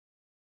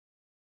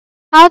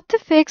How to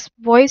fix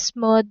voice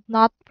mode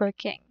not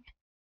working.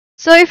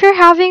 So if you're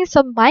having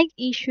some mic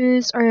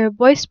issues or your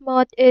voice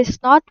mode is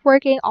not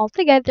working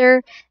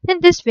altogether, then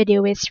this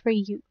video is for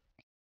you.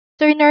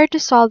 So in order to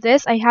solve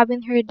this, I have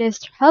in here this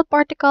help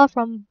article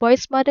from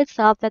Voicemod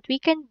itself that we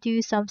can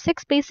do some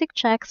 6 basic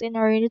checks in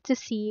order to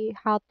see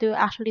how to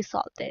actually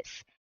solve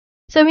this.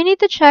 So we need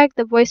to check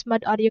the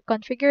Voicemod audio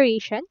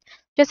configuration.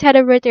 Just head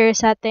over to your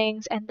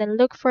settings and then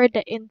look for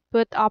the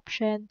input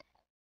option.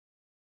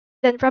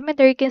 Then from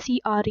there you can see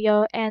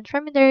audio, and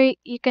from there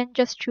you can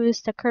just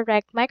choose the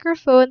correct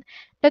microphone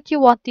that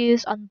you want to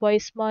use on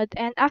voice mode,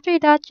 and after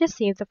that just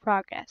save the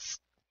progress.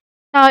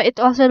 Now it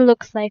also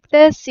looks like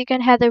this. You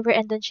can head over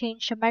and then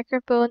change the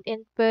microphone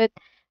input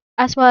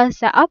as well as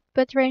the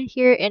output right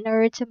here in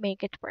order to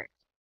make it work.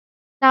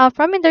 Now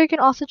from in there you can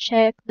also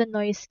check the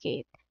noise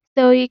gate.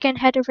 So you can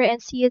head over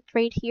and see it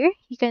right here.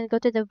 You can go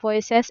to the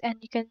voices and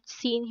you can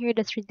see in here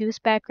this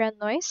reduced background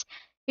noise.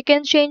 You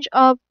can change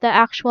up the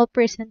actual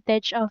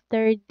percentage of the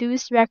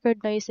reduced record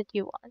noise that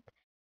you want.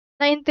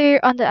 Now in there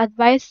on the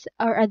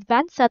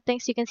advanced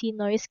settings you can see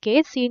noise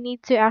gate. So you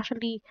need to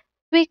actually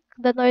tweak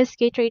the noise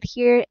gate right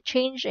here,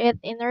 change it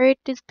in order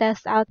to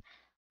test out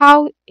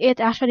how it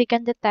actually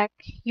can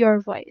detect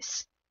your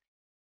voice.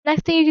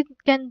 Next thing you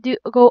can do,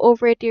 go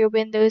over to your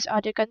Windows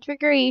audio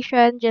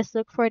configuration, just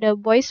look for the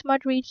voice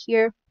mod right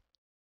here,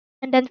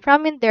 and then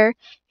from in there,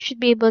 you should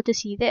be able to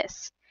see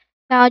this.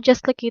 Now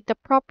just locate the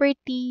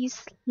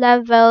properties,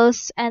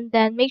 levels, and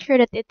then make sure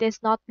that it is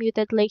not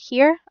muted like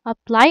here,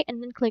 apply,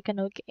 and then click on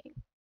OK.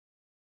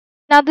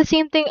 Now the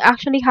same thing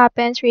actually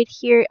happens right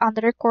here on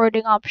the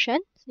recording option.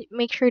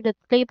 Make sure that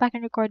playback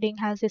and recording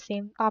has the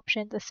same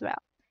options as well.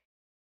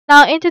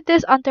 Now into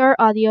this onto our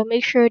audio,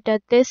 make sure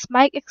that this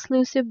mic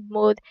exclusive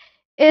mode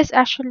is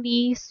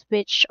actually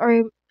switched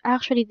or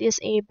actually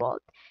disabled.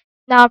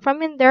 Now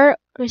from in there,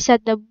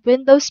 reset the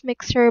Windows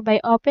mixer by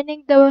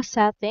opening the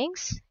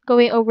settings,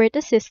 going over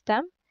to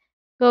system,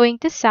 going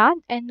to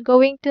sound, and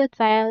going to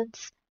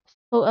advanced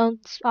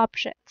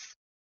options.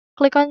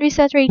 Click on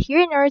reset right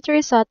here in order to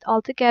reset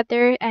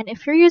altogether, and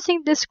if you're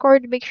using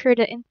Discord, make sure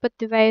the input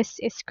device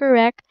is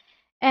correct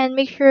and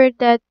make sure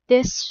that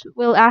this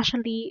will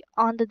actually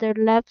on to the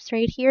left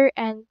right here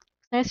and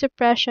noise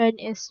suppression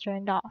is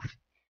turned off.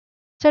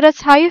 So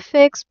that's how you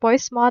fix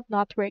voice mod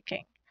not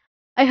working.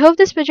 I hope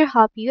this video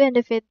helped you, and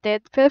if it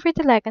did, feel free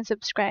to like and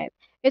subscribe.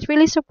 It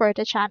really supports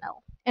the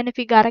channel. And if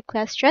you got a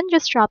question,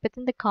 just drop it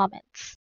in the comments.